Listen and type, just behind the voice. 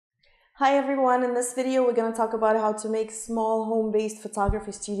Hi everyone, in this video we're going to talk about how to make small home-based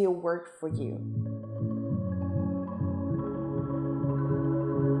photography studio work for you.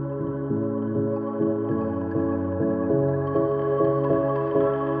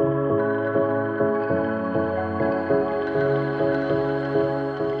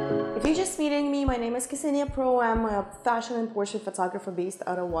 If you're just meeting me, my name is Ksenia Pro. I'm a fashion and portrait photographer based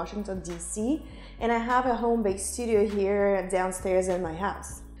out of Washington, D.C. and I have a home-based studio here downstairs in my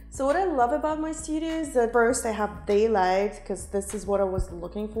house. So what I love about my studio is that first I have daylight, because this is what I was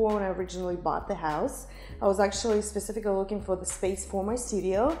looking for when I originally bought the house. I was actually specifically looking for the space for my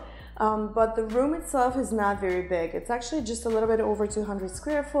studio, but the room itself is not very big. It's actually just a little bit over 200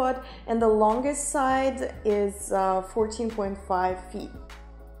 square foot, and the longest side is 14.5 feet.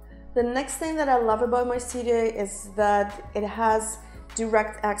 The next thing that I love about my studio is that it has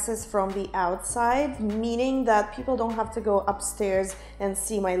direct access from the outside, meaning that people don't have to go upstairs and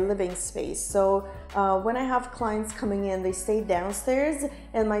see my living space. So when I have clients coming in, they stay downstairs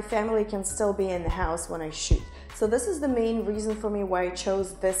and my family can still be in the house when I shoot. So this is the main reason for me why I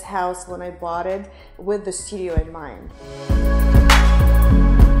chose this house when I bought it with the studio in mind.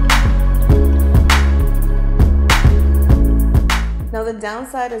 Now the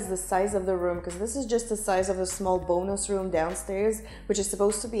downside is the size of the room, because this is just the size of a small bonus room downstairs, which is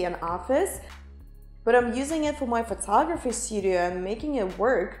supposed to be an office. But I'm using it for my photography studio and making it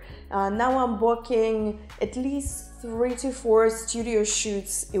work. Now I'm booking at least 3 to 4 studio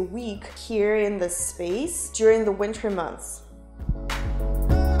shoots a week here in this space during the winter months.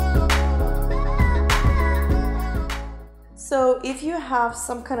 So if you have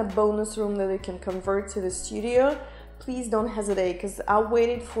some kind of bonus room that you can convert to the studio, please don't hesitate, because I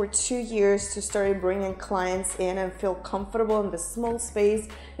waited for 2 years to start bringing clients in and feel comfortable in this small space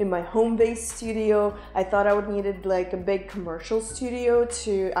in my home-based studio. I thought I would need it like a big commercial studio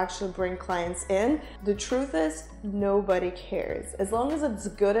to actually bring clients in. The truth is, nobody cares. As long as it's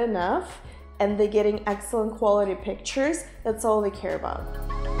good enough and they're getting excellent quality pictures, that's all they care about.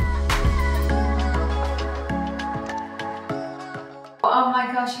 Oh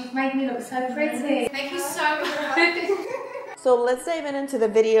my gosh, you've made me look so pretty. Thank you so much. So let's dive into the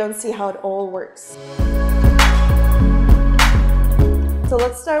video and see how it all works. So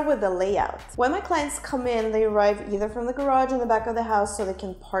let's start with the layout. When my clients come in, they arrive either from the garage in the back of the house, so they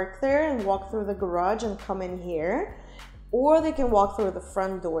can park there and walk through the garage and come in here, or they can walk through the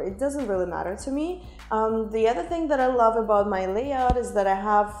front door. It doesn't really matter to me. The other thing that I love about my layout is that I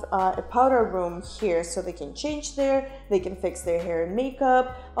have a powder room here, so they can change there, they can fix their hair and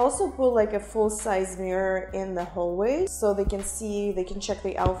makeup. I also put like a full-size mirror in the hallway so they can see, they can check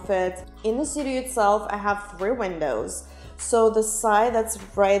the outfit. In the studio itself, I have 3 windows. So the side that's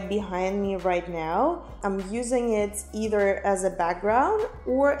right behind me right now, I'm using it either as a background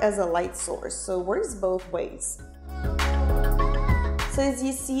or as a light source, so it works both ways. So as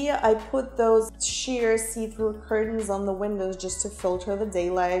you see, I put those sheer see-through curtains on the windows just to filter the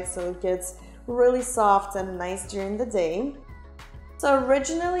daylight, so it gets really soft and nice during the day. So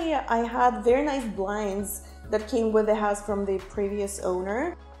originally I had very nice blinds that came with the house from the previous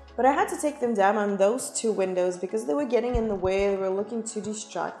owner, but I had to take them down on those 2 windows because they were getting in the way, they were looking too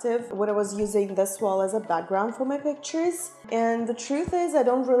distractive when I was using this wall as a background for my pictures. And the truth is, I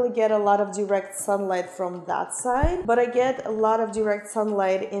don't really get a lot of direct sunlight from that side, but I get a lot of direct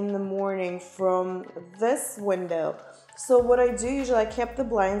sunlight in the morning from this window. So what I do usually, I kept the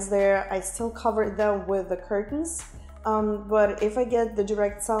blinds there, I still covered them with the curtains. But if I get the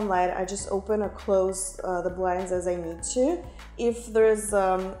direct sunlight, I just open or close the blinds as I need to. If there's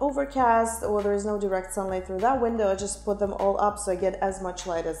overcast or there's no direct sunlight through that window, I just put them all up so I get as much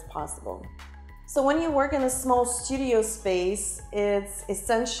light as possible. So when you work in a small studio space, it's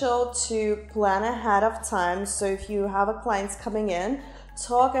essential to plan ahead of time. So if you have a client coming in,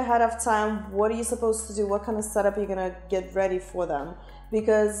 talk ahead of time. What are you supposed to do? What kind of setup you're gonna get ready for them?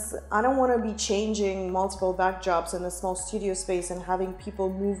 Because I don't want to be changing multiple backdrops in a small studio space and having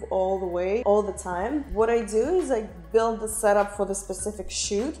people move all the way all the time. What I do is I build the setup for the specific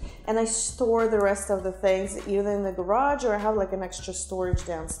shoot and I store the rest of the things either in the garage or I have like an extra storage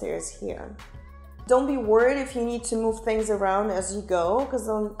downstairs here. Don't be worried if you need to move things around as you go, because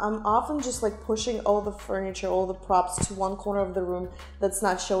I'm often just like pushing all the furniture, all the props to one corner of the room that's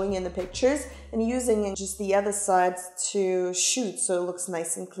not showing in the pictures and using just the other side to shoot so it looks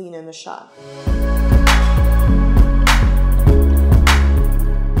nice and clean in the shot.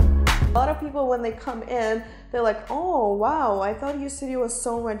 A lot of people, when they come in, they're like, oh wow, I thought your studio was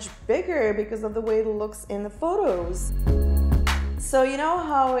so much bigger because of the way it looks in the photos. So you know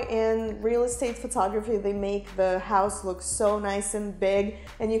how in real estate photography they make the house look so nice and big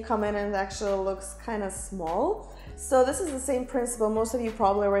and you come in and it actually looks kind of small? So this is the same principle most of you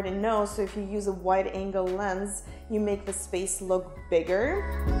probably already know. So if you use a wide angle lens, you make the space look bigger.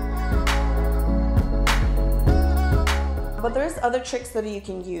 But there's other tricks that you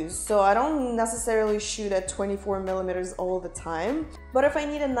can use. So I don't necessarily shoot at 24mm all the time. But if I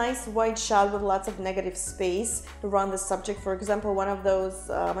need a nice wide shot with lots of negative space around the subject, for example, one of those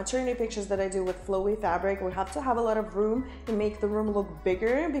maternity pictures that I do with flowy fabric, we have to have a lot of room and make the room look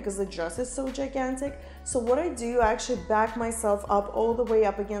bigger because the dress is so gigantic. So what I do, I actually back myself up all the way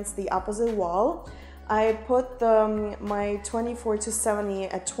up against the opposite wall. I put my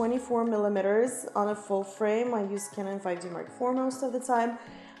 24-70 at 24mm on a full frame. I use Canon 5D Mark IV most of the time.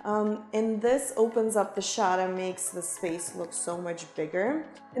 And this opens up the shot and makes the space look so much bigger.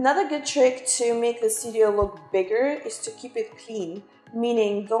 Another good trick to make the studio look bigger is to keep it clean,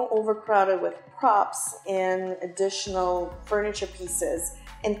 meaning don't overcrowd it with props and additional furniture pieces,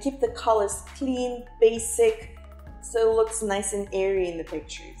 and keep the colors clean, basic, so it looks nice and airy in the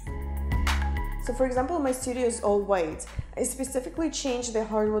pictures. So for example, my studio is all white. I specifically changed the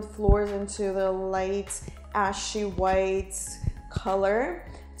hardwood floors into the light ashy white color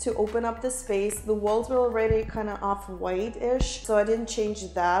to open up the space. The walls were already kind of off-white-ish, so I didn't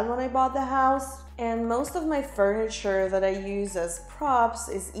change that when I bought the house. And most of my furniture that I use as props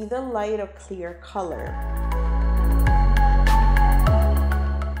is either light or clear color.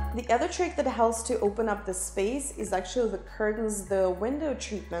 The other trick that helps to open up the space is actually the curtains, the window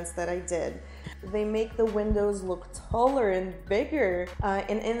treatments that I did. They make the windows look taller and bigger.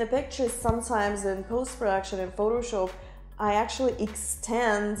 And in the pictures, sometimes in post-production in Photoshop, I actually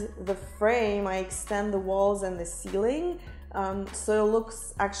extend the frame, I extend the walls and the ceiling, so it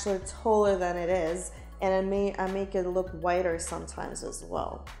looks actually taller than it is, and I make it look wider sometimes as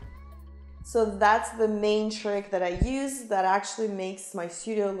well. So that's the main trick that I use that actually makes my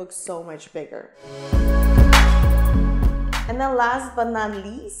studio look so much bigger. And then last but not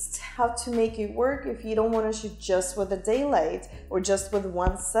least, how to make it work if you don't want to shoot just with the daylight or just with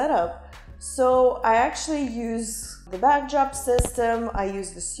one setup. So I actually use the backdrop system, I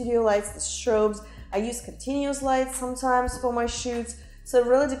use the studio lights, the strobes, I use continuous lights sometimes for my shoots. So it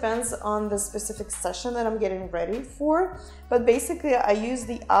really depends on the specific session that I'm getting ready for. But basically I use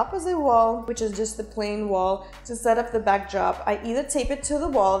the opposite wall, which is just the plain wall, to set up the backdrop. I either tape it to the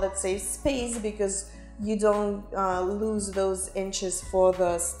wall, that saves space because you don't lose those inches for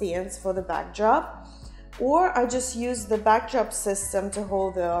the stands for the backdrop, or I just use the backdrop system to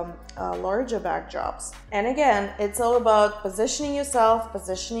hold the larger backdrops. And again, it's all about positioning yourself,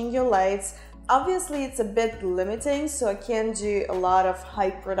 positioning your lights. Obviously, it's a bit limiting, so I can't do a lot of high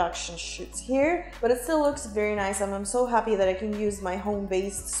production shoots here, but it still looks very nice, and I'm so happy that I can use my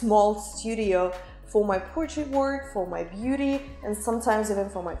home-based small studio for my portrait work, for my beauty, and sometimes even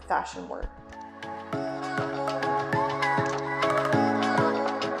for my fashion work.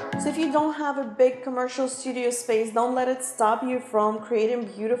 So if you don't have a big commercial studio space, don't let it stop you from creating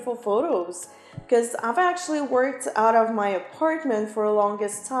beautiful photos. Because I've actually worked out of my apartment for the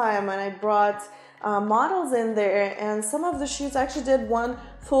longest time, and I brought models in there, and some of the shoots I actually did one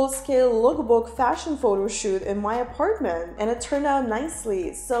full-scale lookbook fashion photo shoot in my apartment, and it turned out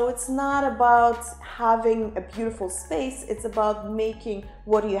nicely. So it's not about having a beautiful space, it's about making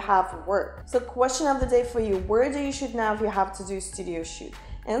what you have work. So question of the day for you: where do you shoot now if you have to do a studio shoot?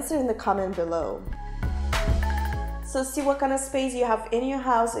 Answer in the comment below. So see what kind of space you have in your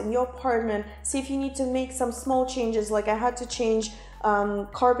house, in your apartment. See if you need to make some small changes, like I had to change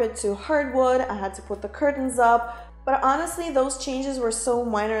carpet to hardwood, I had to put the curtains up. But honestly, those changes were so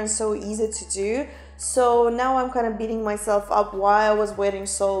minor and so easy to do. So now I'm kind of beating myself up why I was waiting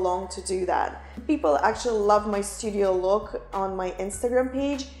so long to do that. People actually love my studio look on my Instagram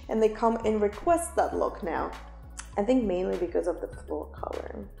page, and they come and request that look now. I think mainly because of the floor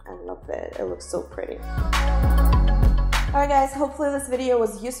color. I love it. It looks so pretty. Alright guys, hopefully this video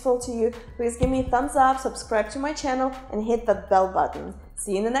was useful to you. Please give me a thumbs up, subscribe to my channel, and hit that bell button.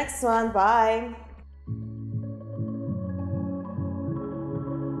 See you in the next one. Bye!